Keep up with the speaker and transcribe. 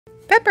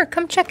Pepper,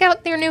 come check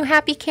out their new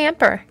happy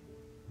camper.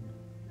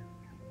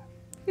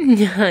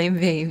 Hi,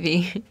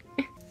 baby.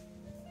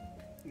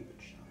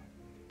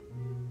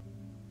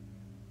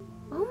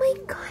 Oh my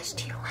gosh,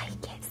 do you like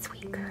it,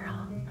 sweet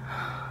girl?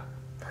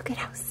 Look at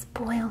how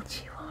spoiled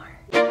you are.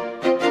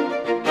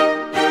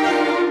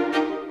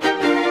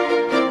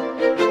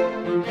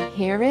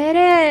 Here it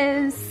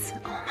is.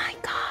 Oh my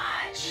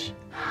gosh.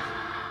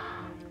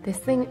 This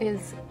thing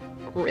is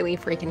really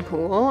freaking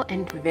cool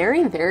and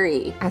very,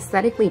 very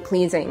aesthetically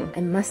pleasing,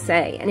 I must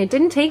say. And it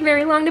didn't take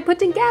very long to put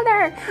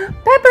together.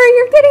 Pepper,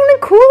 you're getting the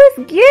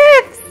coolest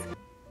gifts.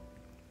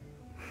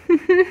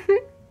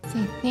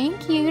 Say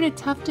thank you to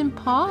Tuft and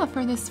Paw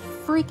for this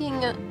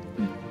freaking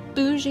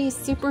bougie,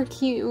 super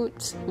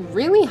cute,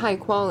 really high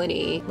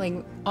quality,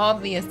 like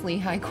obviously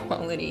high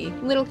quality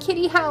little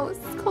kitty house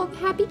called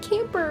Happy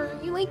Camper.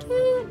 You like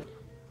it?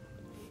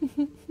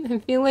 I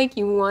feel like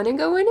you want to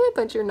go in it,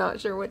 but you're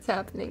not sure what's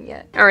happening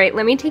yet. All right,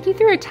 let me take you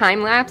through a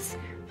time lapse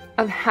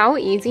of how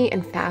easy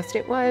and fast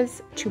it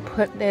was to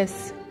put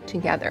this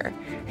together.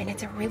 And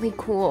it's a really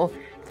cool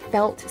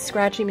felt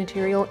scratchy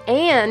material,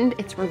 and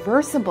it's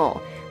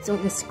reversible. So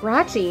the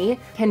scratchy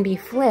can be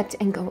flipped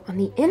and go on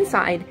the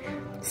inside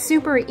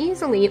super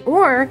easily,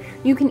 or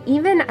you can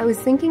even, I was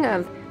thinking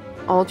of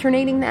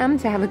alternating them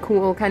to have a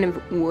cool kind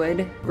of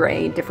wood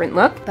gray different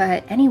look.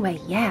 But anyway,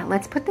 yeah,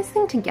 let's put this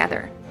thing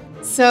together.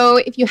 So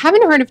if you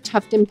haven't heard of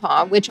Tuft and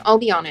Paw, which I'll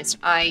be honest,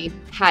 I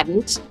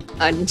hadn't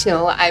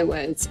until I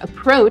was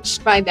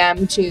approached by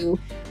them to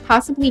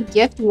possibly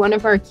gift one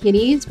of our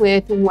kitties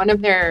with one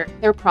of their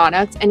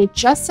products. And it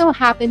just so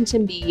happened to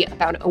be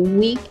about a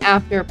week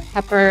after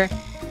Pepper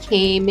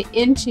came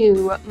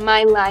into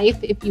my life.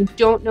 If you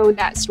don't know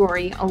that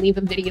story, I'll leave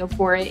a video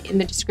for it in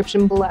the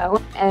description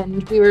below.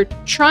 And we were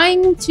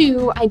trying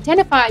to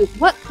identify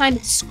what kind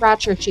of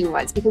scratcher she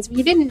was, because if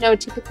you didn't know,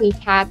 typically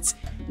cats,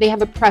 they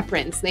have a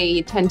preference.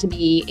 They tend to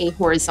be a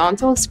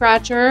horizontal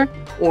scratcher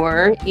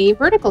or a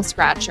vertical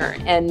scratcher.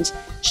 And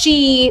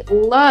she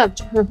loved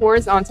her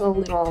horizontal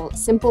little,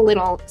 simple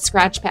little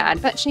scratch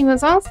pad, but she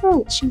was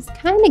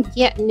kind of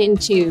getting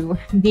into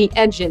the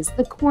edges,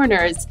 the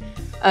corners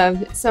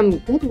of some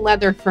good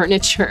leather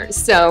furniture.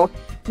 So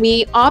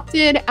we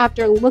opted,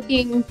 after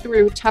looking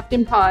through Tuft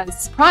and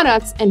Paw's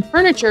products and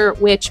furniture,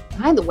 which,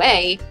 by the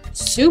way,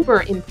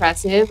 super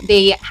impressive.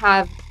 They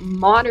have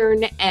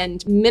modern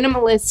and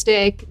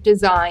minimalistic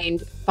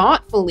designed,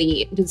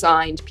 thoughtfully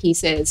designed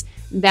pieces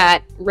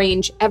that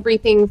range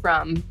everything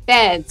from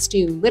beds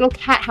to little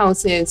cat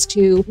houses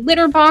to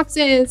litter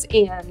boxes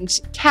and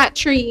cat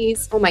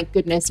trees. Oh my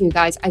goodness, you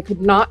guys, I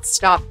could not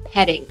stop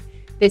petting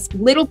this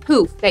little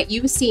poof that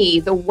you see.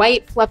 The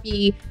white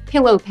fluffy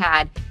pillow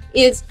pad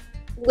is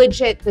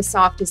legit the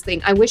softest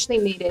thing. I wish they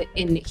made it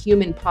in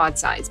human pod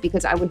size,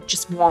 because I would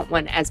just want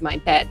one as my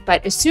bed.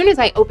 But as soon as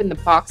I opened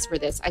the box for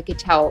this, I could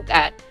tell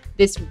that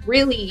this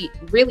really,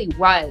 really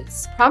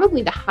was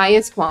probably the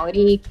highest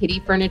quality kitty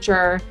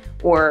furniture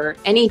or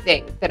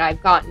anything that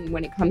I've gotten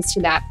when it comes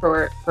to that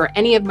for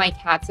any of my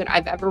cats that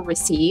I've ever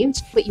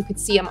received. But you could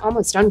see I'm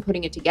almost done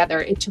putting it together.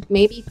 It took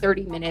maybe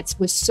 30 minutes,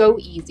 was so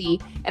easy.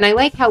 And I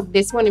like how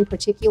this one in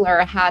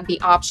particular had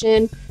the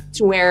option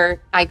to where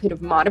I could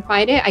have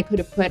modified it. I could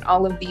have put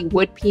all of the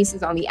wood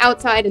pieces on the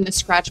outside and the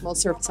scratchable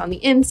surface on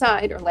the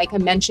inside, or like I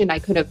mentioned, I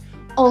could have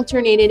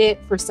alternated it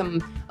for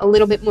a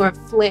little bit more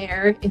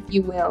flair, if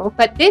you will.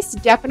 But this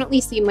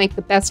definitely seemed like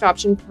the best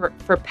option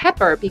for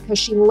Pepper, because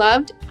she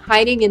loved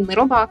hiding in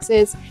little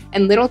boxes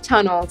and little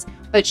tunnels,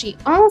 but she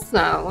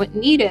also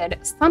needed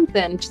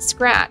something to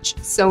scratch.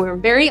 So we're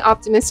very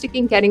optimistic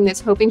in getting this,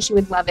 hoping she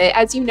would love it.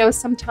 As you know,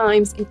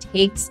 sometimes it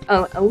takes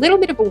a little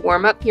bit of a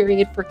warm-up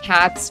period for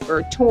cats,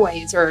 for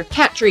toys or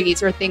cat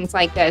trees or things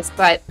like this.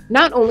 But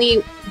not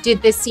only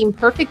did this seem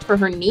perfect for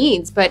her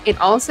needs, but it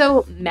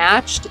also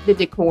matched the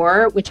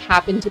decor, which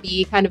happened to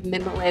be kind of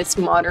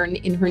minimalist, modern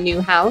in her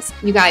new house.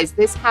 You guys,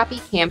 this Happy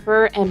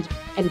Camper and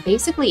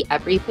basically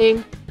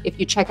everything, if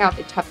you check out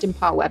the Tuft and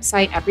Paw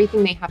website,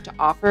 everything they have to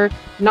offer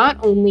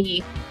not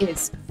only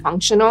is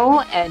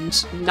functional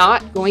and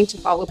not going to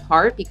fall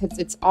apart, because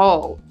it's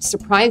all,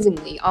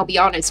 surprisingly, I'll be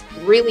honest,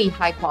 really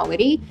high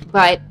quality,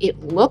 but it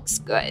looks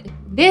good.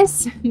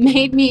 This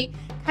made me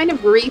kind of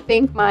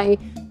rethink my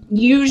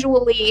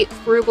usually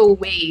frugal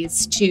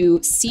ways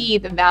to see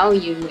the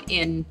value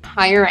in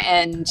higher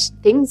end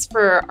things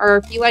for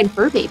our feline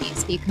fur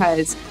babies,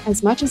 because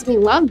as much as we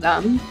love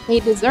them, they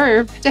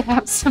deserve to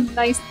have some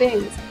nice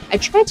things. I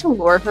tried to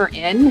lure her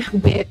in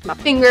with my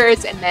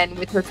fingers, and then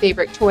with her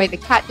favorite toy, the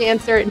cat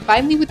dancer, and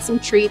finally with some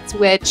treats,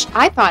 which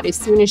I thought as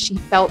soon as she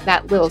felt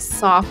that little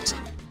soft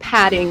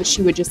padding,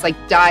 she would just like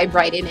dive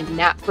right in and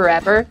nap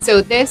forever.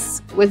 So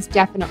this was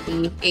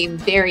definitely a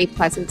very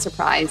pleasant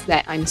surprise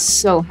that I'm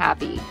so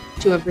happy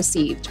to have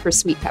received for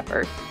Sweet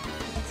Pepper.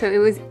 So it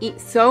was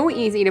so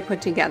easy to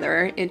put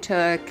together. It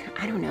took,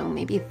 I don't know,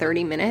 maybe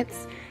 30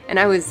 minutes. And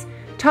I was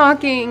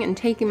talking and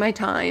taking my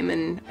time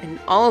and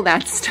all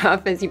that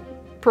stuff, as you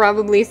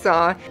probably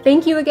saw.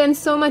 Thank you again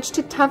so much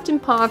to Tuft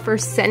and Paw for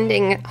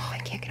sending, oh, I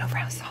can't get over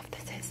how soft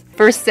this is,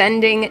 for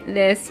sending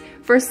this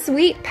for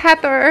Sweet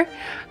Pepper.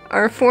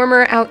 our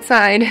former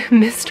outside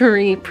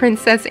mystery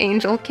princess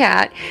angel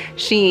cat,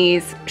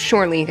 she's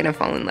surely gonna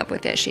fall in love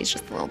with it. She's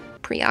just a little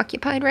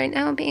preoccupied right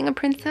now being a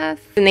princess.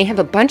 And they have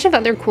a bunch of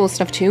other cool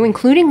stuff too,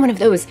 including one of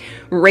those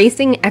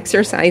racing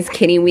exercise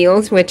kitty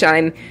wheels, which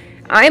I'm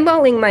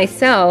eyeballing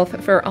myself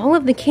for all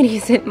of the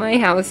kitties at my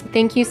house.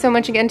 Thank you so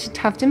much again to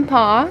Tuft and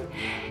Paw,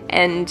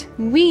 and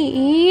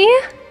we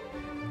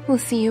will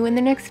see you in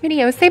the next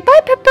video. Say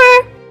bye,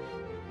 Pepper!